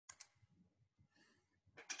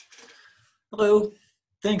Hello,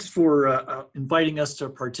 thanks for inviting us to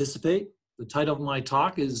participate. The title of my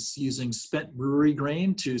talk is Using Spent Brewery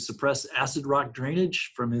Grain to Suppress Acid Rock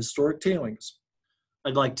Drainage from Historic Tailings.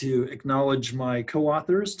 I'd like to acknowledge my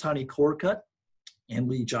co-authors, Tahne Corcutt and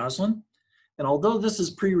Lee Josselyn. And although this is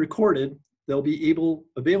pre-recorded, they'll be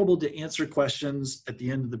available to answer questions at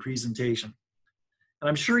the end of the presentation. And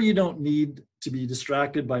I'm sure you don't need to be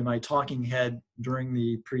distracted by my talking head during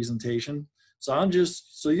the presentation.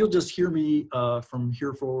 So you'll just hear me from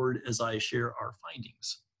here forward as I share our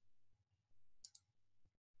findings.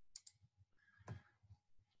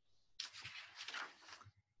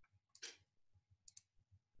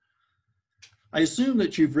 I assume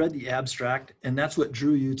that you've read the abstract and that's what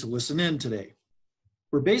drew you to listen in today.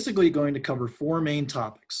 We're basically going to cover four main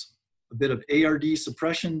topics: a bit of ARD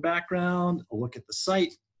suppression background, a look at the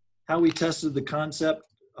site, how we tested the concept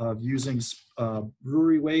of using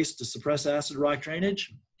brewery waste to suppress acid rock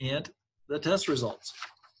drainage, and the test results.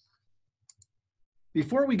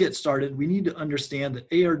 Before we get started, we need to understand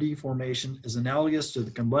that ARD formation is analogous to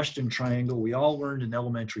the combustion triangle we all learned in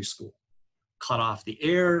elementary school. Cut off the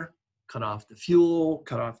air, cut off the fuel,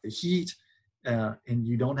 cut off the heat, and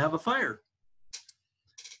you don't have a fire.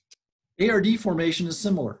 ARD formation is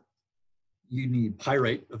similar. You need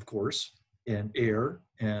pyrite, of course, and air,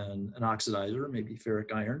 and an oxidizer, maybe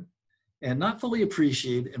ferric iron, and not fully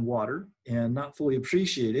appreciated in water, and not fully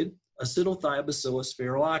appreciated acetylthiobacillus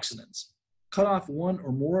ferroxidins. Cut off one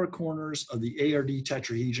or more corners of the ARD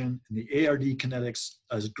tetrahedron, and the ARD kinetics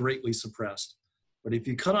is greatly suppressed. But if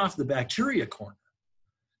you cut off the bacteria corner,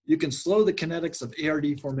 you can slow the kinetics of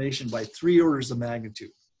ARD formation by 3 orders of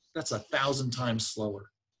magnitude. That's 1,000 times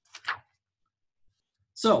slower.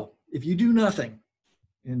 So if you do nothing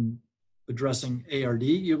in addressing ARD,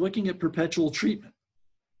 you're looking at perpetual treatment.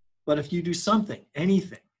 But if you do something,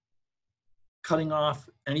 anything, cutting off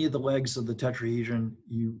any of the legs of the tetrahedron,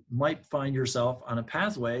 you might find yourself on a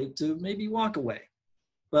pathway to maybe walk away.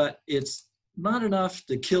 But it's not enough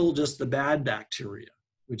to kill just the bad bacteria,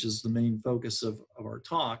 which is the main focus of our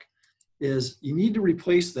talk, is you need to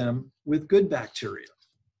replace them with good bacteria.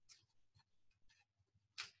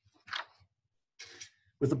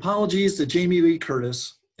 With apologies to Jamie Lee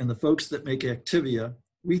Curtis and the folks that make Activia,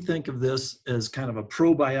 we think of this as kind of a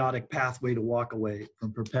probiotic pathway to walk away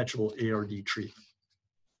from perpetual ARD treatment.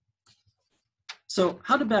 So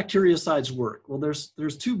how do bactericides work? Well,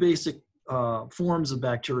 there's two basic forms of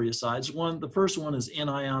bactericides. The first one is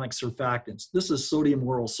anionic surfactants. This is sodium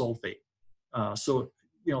lauryl sulfate. So,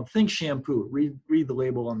 think shampoo. Read the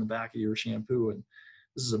label on the back of your shampoo, and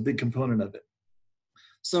this is a big component of it.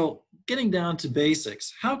 So getting down to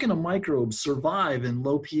basics, how can a microbe survive in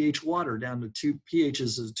low pH water down to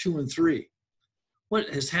pHs of 2 and 3? What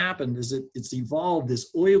has happened is it's evolved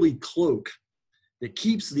this oily cloak that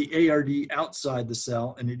keeps the ARD outside the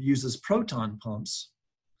cell, and it uses proton pumps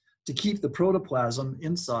to keep the protoplasm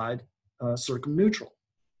inside circumneutral.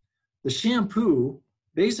 The shampoo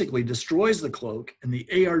basically destroys the cloak, and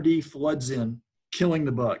the ARD floods in, killing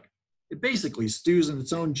the bug. It basically stews in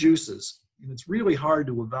its own juices. And it's really hard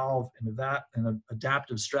to evolve an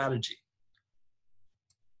adaptive strategy.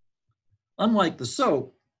 Unlike the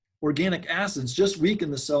soap, organic acids just weaken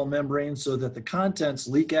the cell membrane so that the contents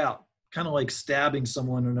leak out, kind of like stabbing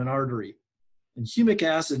someone in an artery. And humic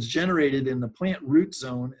acids generated in the plant root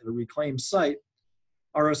zone at a reclaimed site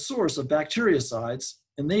are a source of bactericides,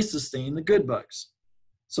 and they sustain the good bugs.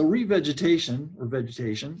 So re-vegetation, or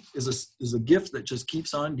vegetation, is a gift that just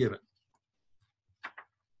keeps on giving.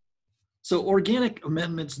 So organic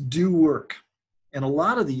amendments do work, and a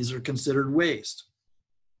lot of these are considered waste.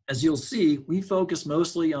 As you'll see, we focus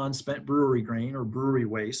mostly on spent brewery grain or brewery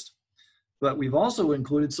waste, but we've also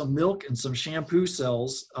included some milk and some shampoo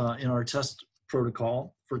cells in our test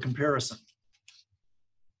protocol for comparison.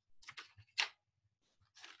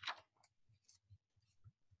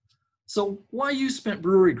 So why use spent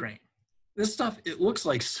brewery grain? This stuff, it looks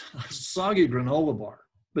like a soggy granola bar,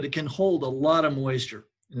 but it can hold a lot of moisture,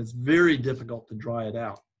 and it's very difficult to dry it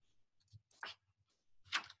out.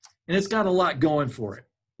 And it's got a lot going for it.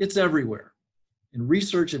 It's everywhere. And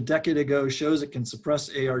research a decade ago shows it can suppress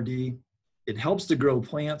ARD. It helps to grow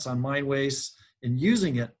plants on mine waste, and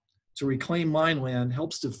using it to reclaim mine land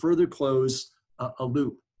helps to further close a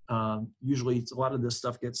loop. Usually a lot of this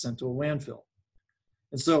stuff gets sent to a landfill.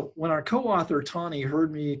 And so when our co-author Tahne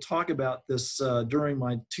heard me talk about this during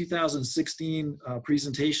my 2016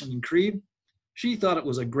 presentation in Creed, she thought it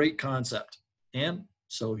was a great concept, and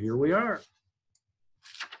so here we are.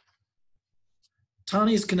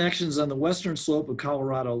 Tahne's connections on the western slope of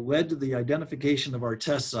Colorado led to the identification of our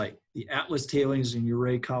test site, the Atlas Tailings in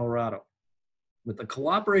Ouray, Colorado. With the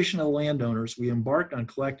cooperation of the landowners, we embarked on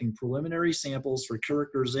collecting preliminary samples for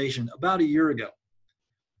characterization about a year ago.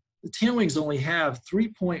 The tailings only have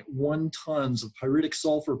 3.1 tons of pyritic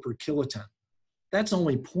sulfur per kiloton. That's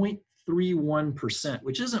only 0.31%,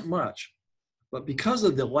 which isn't much. But because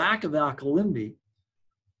of the lack of alkalinity,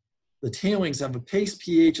 the tailings have a base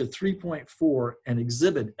pH of 3.4 and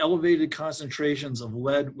exhibit elevated concentrations of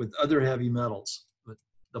lead with other heavy metals. But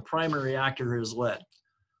the primary actor is lead.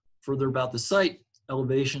 Further about the site,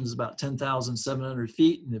 elevation is about 10,700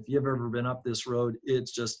 feet. And if you've ever been up this road,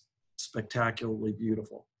 it's just spectacularly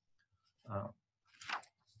beautiful.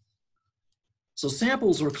 So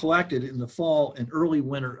samples were collected in the fall and early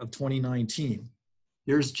winter of 2019.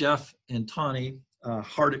 Here's Jeff and Tahne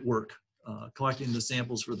hard at work, collecting the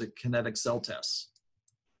samples for the kinetic cell tests.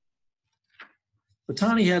 But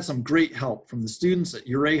Tahne had some great help from the students at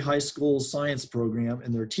Ouray High School's science program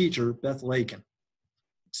and their teacher, Beth Lakin.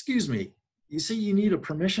 Excuse me, you say you need a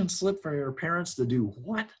permission slip from your parents to do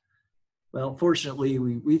what? Well, fortunately,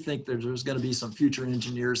 we think that there's going to be some future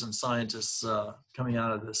engineers and scientists coming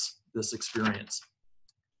out of this experience.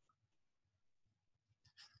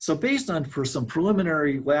 So based on some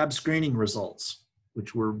preliminary lab screening results,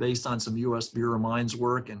 which were based on some U.S. Bureau of Mines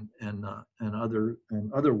work and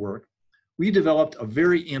other work, we developed a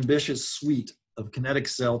very ambitious suite of kinetic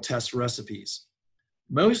cell test recipes.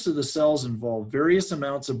 Most of the cells involve various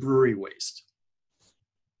amounts of brewery waste.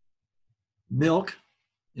 Milk,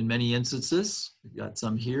 in many instances, we've got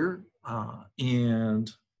some here,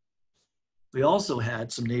 and we also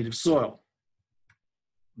had some native soil.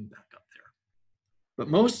 Let me back up there. But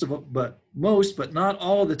most, but not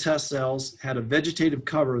all of the test cells had a vegetative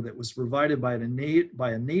cover that was provided by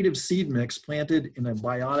a native seed mix planted in a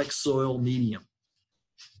biotic soil medium.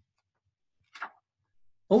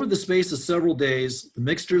 Over the space of several days, the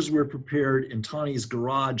mixtures were prepared in Tahne's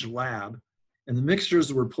garage lab, and the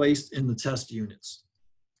mixtures were placed in the test units.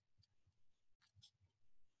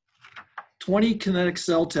 20 kinetic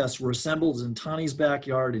cell tests were assembled in Tahne's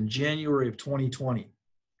backyard in January of 2020.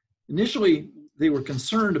 Initially, they were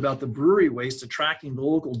concerned about the brewery waste attracting the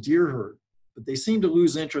local deer herd, but they seemed to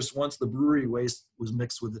lose interest once the brewery waste was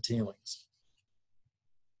mixed with the tailings.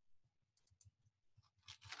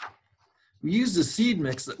 We used a seed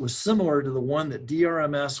mix that was similar to the one that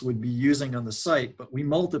DRMS would be using on the site, but we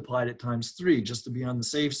multiplied it ×3 just to be on the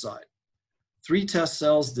safe side. 3 test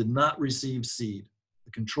cells did not receive seed.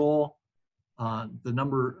 The control, the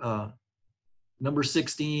number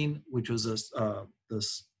 16, which was the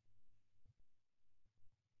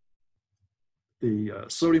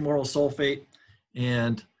sodium oral sulfate,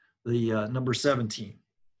 and the number 17.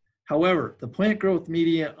 However, the plant growth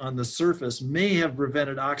media on the surface may have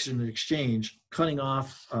prevented oxygen exchange, cutting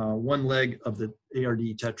off one leg of the ARD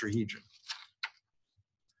tetrahedron.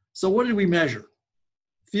 So what did we measure?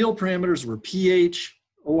 Field parameters were pH,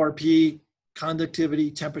 ORP, conductivity,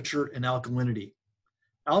 temperature, and alkalinity.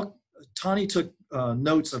 Tahne took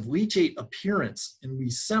notes of leachate appearance, and we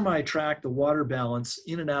semi-tracked the water balance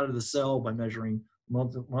in and out of the cell by measuring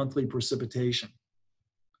monthly precipitation.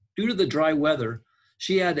 Due to the dry weather,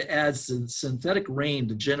 she had to add synthetic rain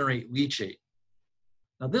to generate leachate.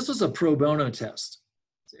 Now this was a pro bono test,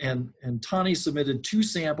 and Tahne submitted 2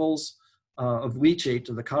 samples of leachate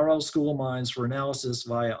to the Colorado School of Mines for analysis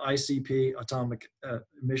via ICP atomic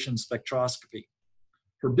emission spectroscopy.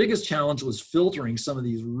 Her biggest challenge was filtering some of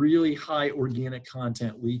these really high organic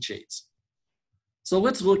content leachates. So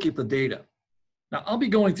let's look at the data. Now I'll be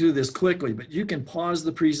going through this quickly, but you can pause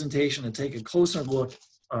the presentation and take a closer look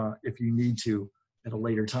if you need to at a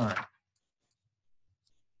later time.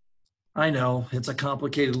 I know, it's a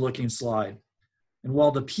complicated looking slide. And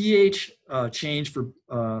while the pH change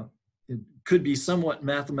it could be somewhat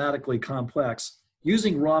mathematically complex,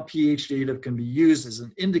 using raw pH data can be used as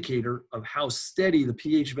an indicator of how steady the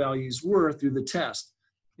pH values were through the test.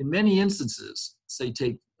 In many instances, say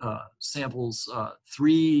take samples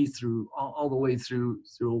 3 through all the way through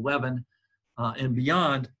 11 and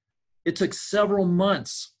beyond, it took several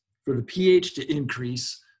months for the pH to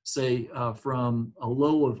increase, say from a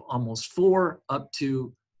low of almost 4 up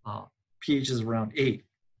to pHs around 8.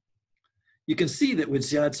 You can see that we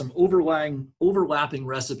had some overlapping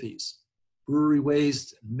recipes: brewery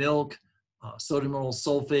waste, milk, sodium oral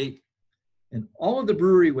sulfate, and all of the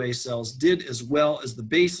brewery waste cells did as well as the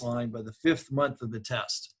baseline by the 5th month of the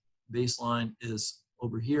test. Baseline is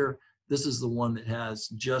over here. This is the one that has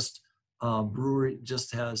just brewery,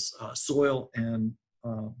 just has soil and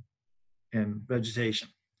vegetation.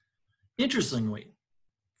 Interestingly,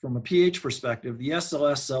 from a pH perspective, the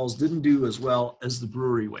SLS cells didn't do as well as the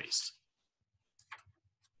brewery waste.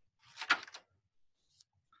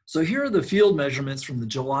 So here are the field measurements from the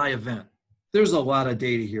July event. There's a lot of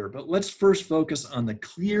data here, but let's first focus on the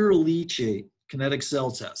clear leachate kinetic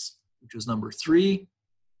cell test, which is number 3,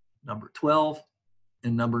 number 12,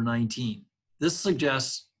 and number 19. This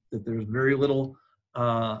suggests that there's very little,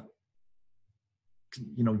 very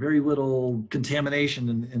little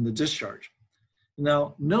contamination in the discharge.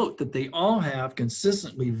 Now, note that they all have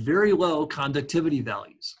consistently very low conductivity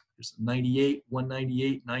values. There's 98,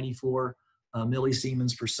 198, 94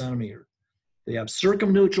 millisiemens per centimeter. They have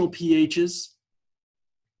circumneutral pHs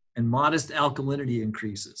and modest alkalinity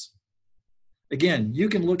increases. Again, you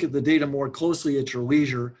can look at the data more closely at your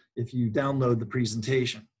leisure if you download the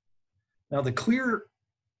presentation. Now, the clear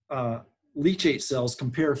leachate cells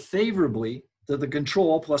compare favorably to the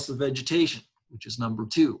control plus the vegetation, which is number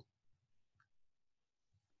 2.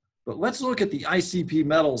 But let's look at the ICP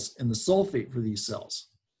metals and the sulfate for these cells.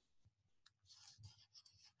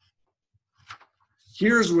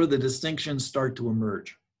 Here's where the distinctions start to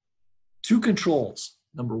emerge. 2 controls,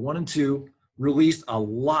 number 1 and 2, released a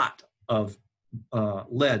lot of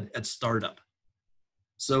lead at startup.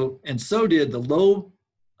 So did the low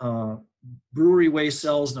brewery waste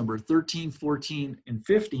cells, number 13, 14, and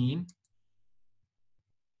 15,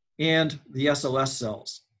 and the SLS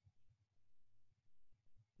cells.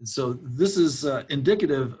 And so this is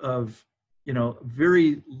indicative of,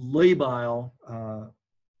 very labile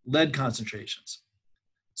lead concentrations.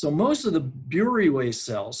 So most of the brewery waste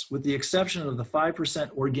cells, with the exception of the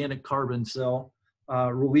 5% organic carbon cell,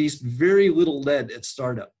 released very little lead at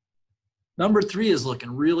startup. Number 3 is looking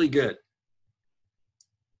really good,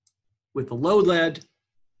 with the low lead,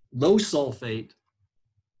 low sulfate,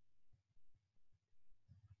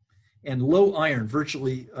 and low iron,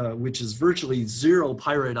 which is virtually 0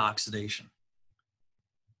 pyrite oxidation.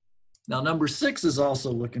 Now, number 6 is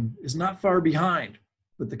is not far behind,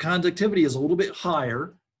 but the conductivity is a little bit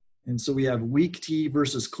higher, and so we have weak T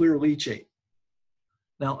versus clear leachate.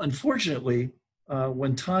 Now, unfortunately,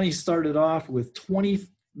 when Tahne started off with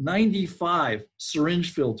 95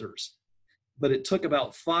 syringe filters, but it took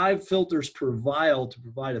about 5 filters per vial to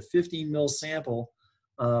provide a 15 mil sample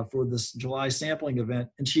for this July sampling event,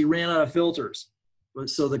 and she ran out of filters.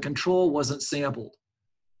 So the control wasn't sampled.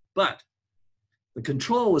 But the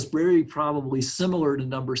control was very probably similar to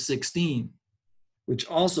number 16, which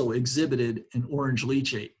also exhibited an orange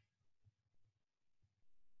leachate.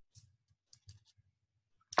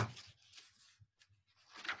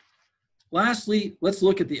 Lastly, let's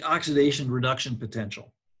look at the oxidation reduction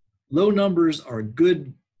potential. Low numbers are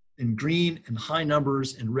good in green and high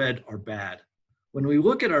numbers in red are bad. When we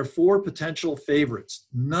look at our 4 potential favorites,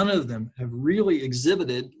 none of them have really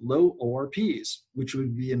exhibited low ORPs, which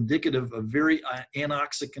would be indicative of very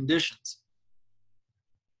anoxic conditions.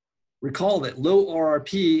 Recall that low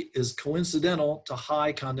ORP is coincidental to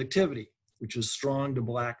high conductivity, which is strong to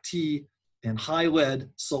black tea, and high lead,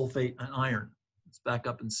 sulfate, and iron. Let's back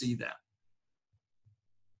up and see that.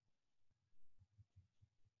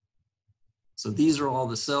 So these are all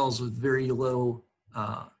the cells with very low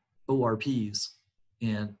ORPs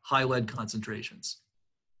and high lead concentrations.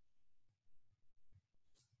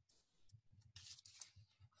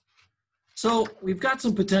 So we've got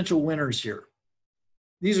some potential winners here.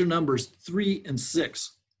 These are numbers 3 and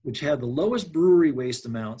 6, which had the lowest brewery waste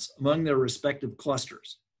amounts among their respective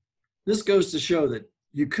clusters. This goes to show that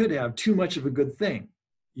you could have too much of a good thing,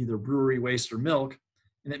 either brewery waste or milk,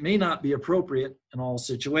 and it may not be appropriate in all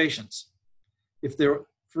situations.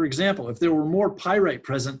 For example, if there were more pyrite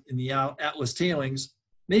present in the Atlas tailings,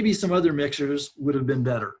 maybe some other mixtures would have been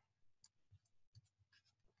better.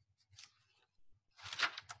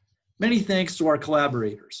 Many thanks to our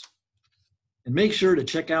collaborators. And make sure to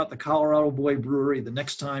check out the Colorado Boy Brewery the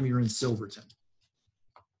next time you're in Silverton.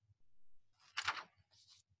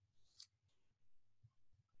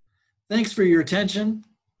 Thanks for your attention.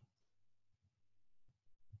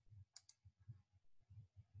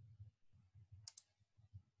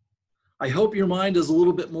 I hope your mind is a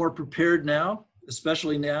little bit more prepared now,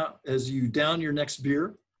 especially now as you down your next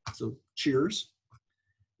beer. So cheers.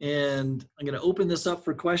 And I'm going to open this up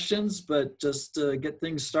for questions, but just to get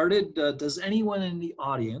things started, does anyone in the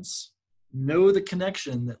audience know the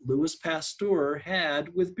connection that Louis Pasteur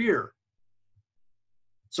had with beer?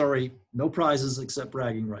 Sorry, no prizes except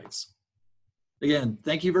bragging rights. Again,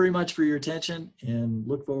 thank you very much for your attention and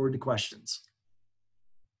look forward to questions.